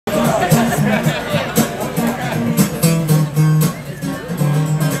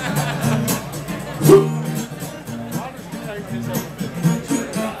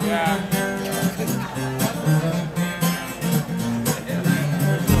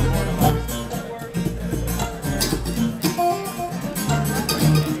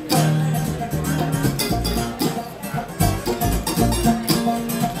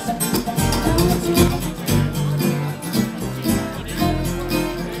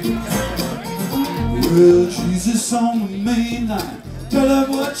Well, Jesus on the main line, tell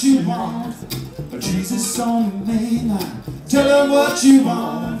him what you want. Jesus on the main line, tell him what you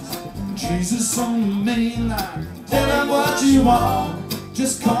want. Jesus on the main line, tell him what you want.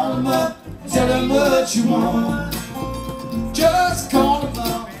 Just call him up, tell him what you want. Just call him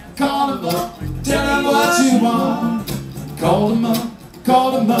up, tell him what you want. Call him up,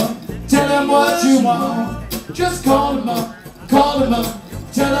 tell him what you want. Just call him up, tell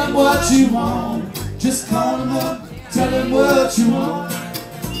him what you want. Just call him up, tell him what you want.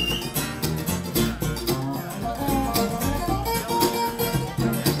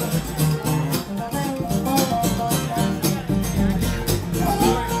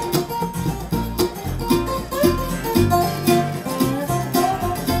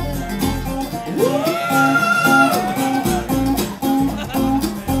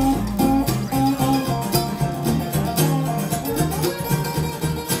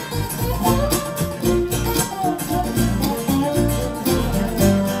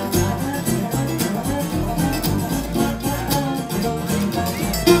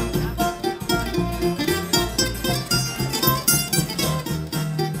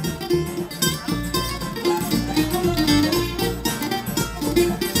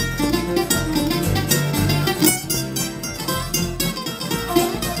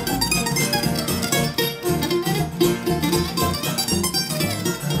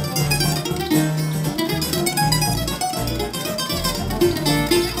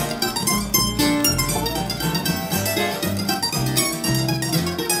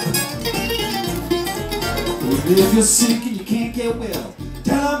 If you're sick and you can't get well,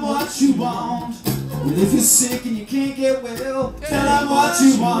 tell them what you want. Well, if you're sick and you can't get well, tell them what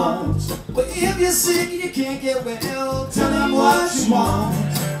you want. Well, if you're sick and you can't get well, tell them what you want.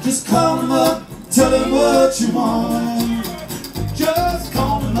 Just call them up, tell them what you want. Just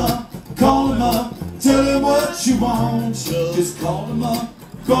call them up, tell them what you want. Just call them up,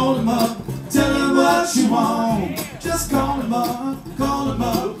 tell them what you want. Just call them up,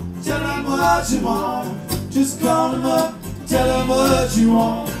 tell them what you want. Just call him up, tell him what you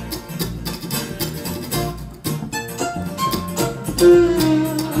want.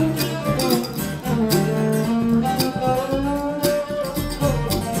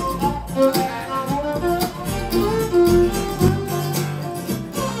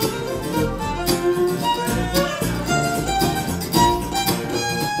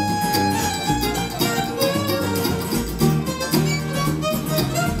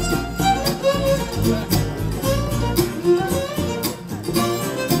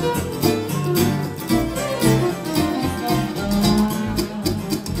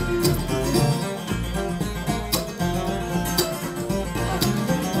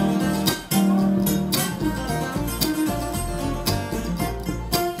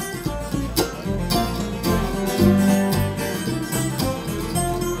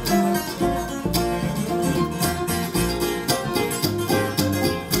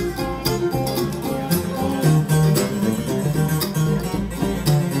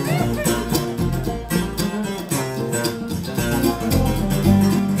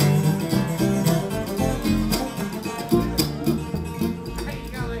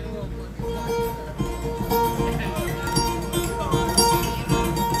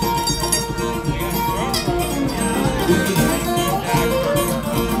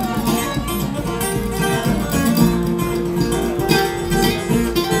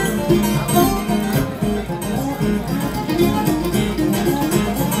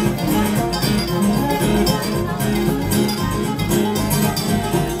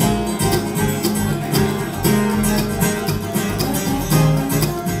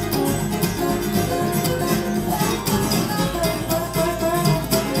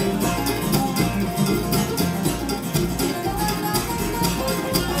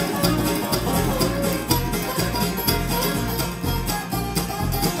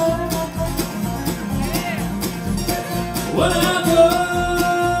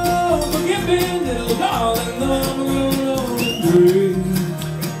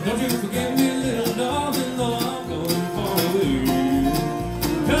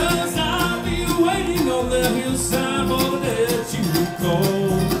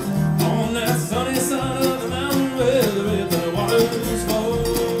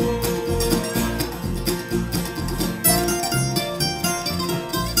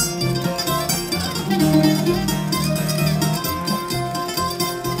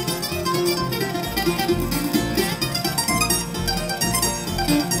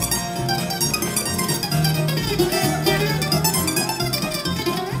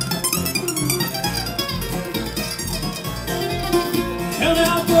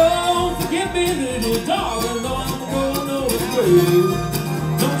 little darling, though I'm going away.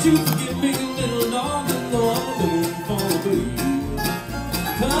 Don't you forget me, little darling, though I'm looking for a baby.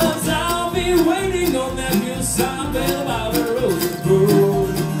 'Cause I'll be waiting on that hillside bell by the rose grove,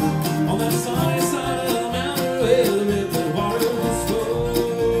 on that sunny side of the mountain where the river waters flow.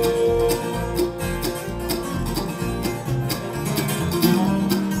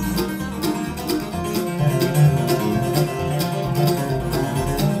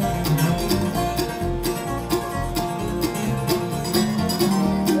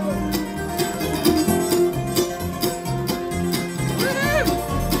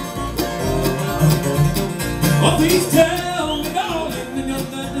 Oh, please tell me, darling, in your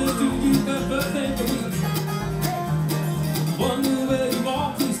letter, do you got birthday for me? Wonder where you are,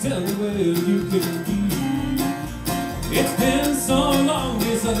 please tell me where you can be. It's been so long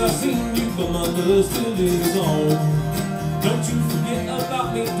since I've seen you, but my love still lives on. Don't you forget about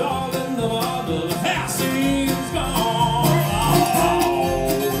me, darling, the marble passing's gone.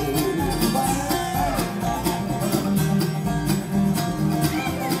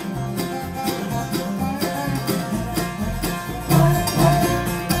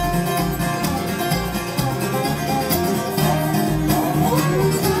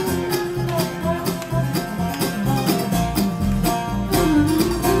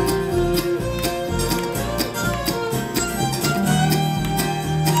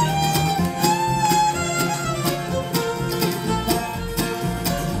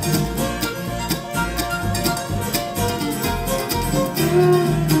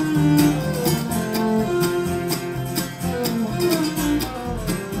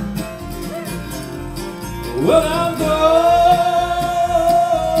 Well, I'm gone,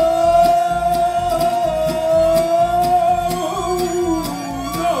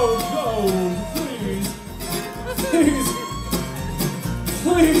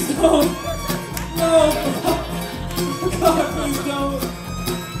 please don't, no, God,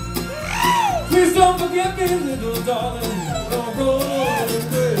 please don't forget me, little darling, don't go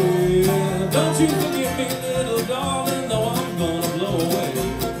away, don't you forget me, little darling, though I'm gonna blow away,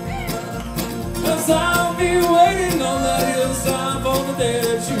 'cause I'll be waiting on that hillside for the day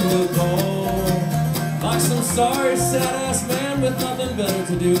that you will call, like some sorry, sad-ass man with nothing better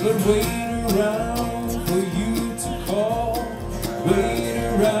to do but wait around for you to call, wait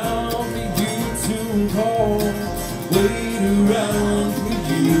around for you to call, wait around for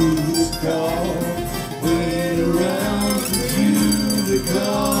you to call, wait around for you to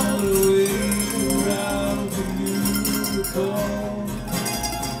call, wait around for you to call.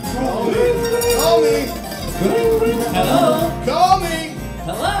 Call me! Hello? Call me!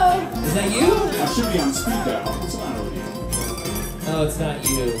 Hello? Is that you? I should be on speed dial. What's the matter with you? Oh, it's not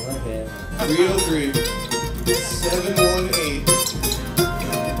you. Okay. 303 718.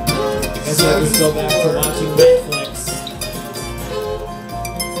 I guess I'll just go back to watching Netflix.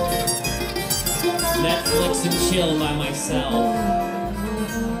 Netflix and chill by myself.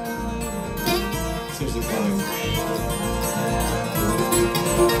 Seriously, call me.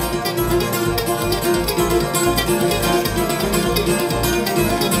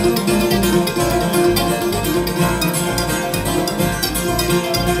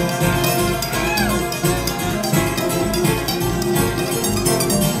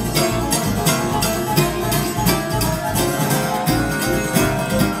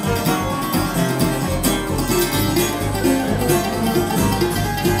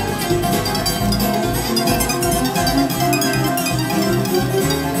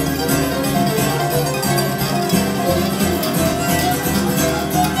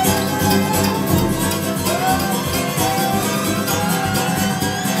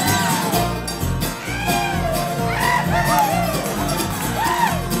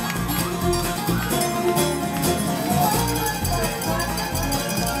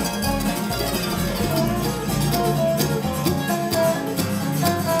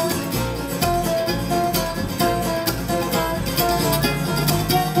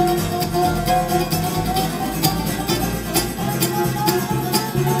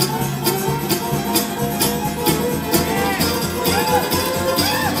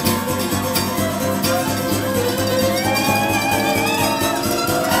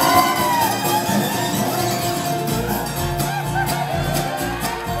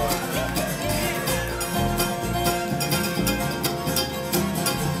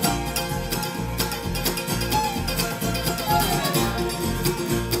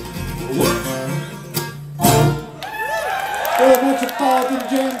 The Metropolitan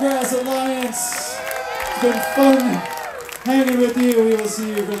Jamgrass Alliance. It's been fun hanging with you. We will see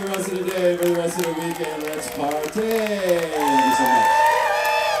you for the rest of the day, for the rest of the weekend. Let's party. Thank you so much.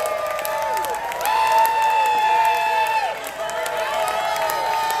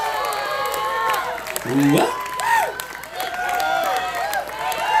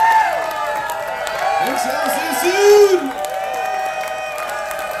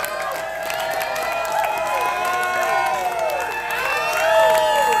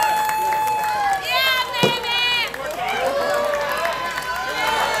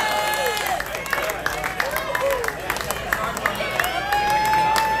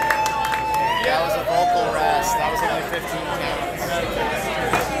 That was a vocal rest. That was only 15 counts.